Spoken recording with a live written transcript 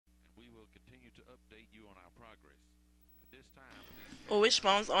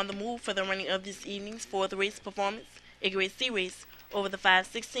Wishbones on the move for the running of this evening's fourth race performance, a Grade C race over the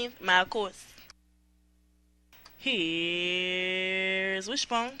 5/16 mile course. Here's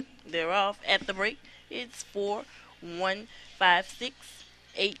Wishbone. They're off at the break. It's 4, 1, 5, 6,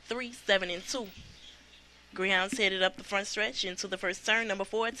 8, 3, 7, and 2. Greyhounds headed up the front stretch into the first turn. Number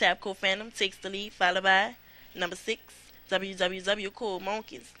 4, Tapco Phantom takes the lead, followed by number 6, WWW Cool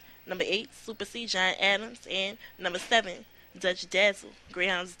Monkeys. Number 8, Super C Giant Adams, and number 7, Dutch Dazzle.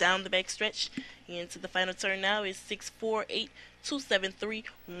 Greyhounds down the back stretch. Into the final turn now is 6, 4, 8, 2, 7, 3,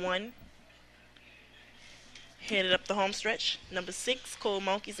 1. Headed up the home stretch. Number 6, Cold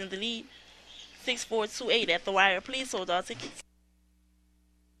Monkeys in the lead. 6, 4, 2, 8 at the wire. Please hold all tickets.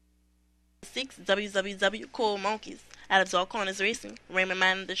 6, WWW Cold Monkeys. Out of all corners racing. Raymond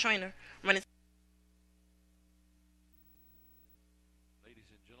Mine, the trainer. Running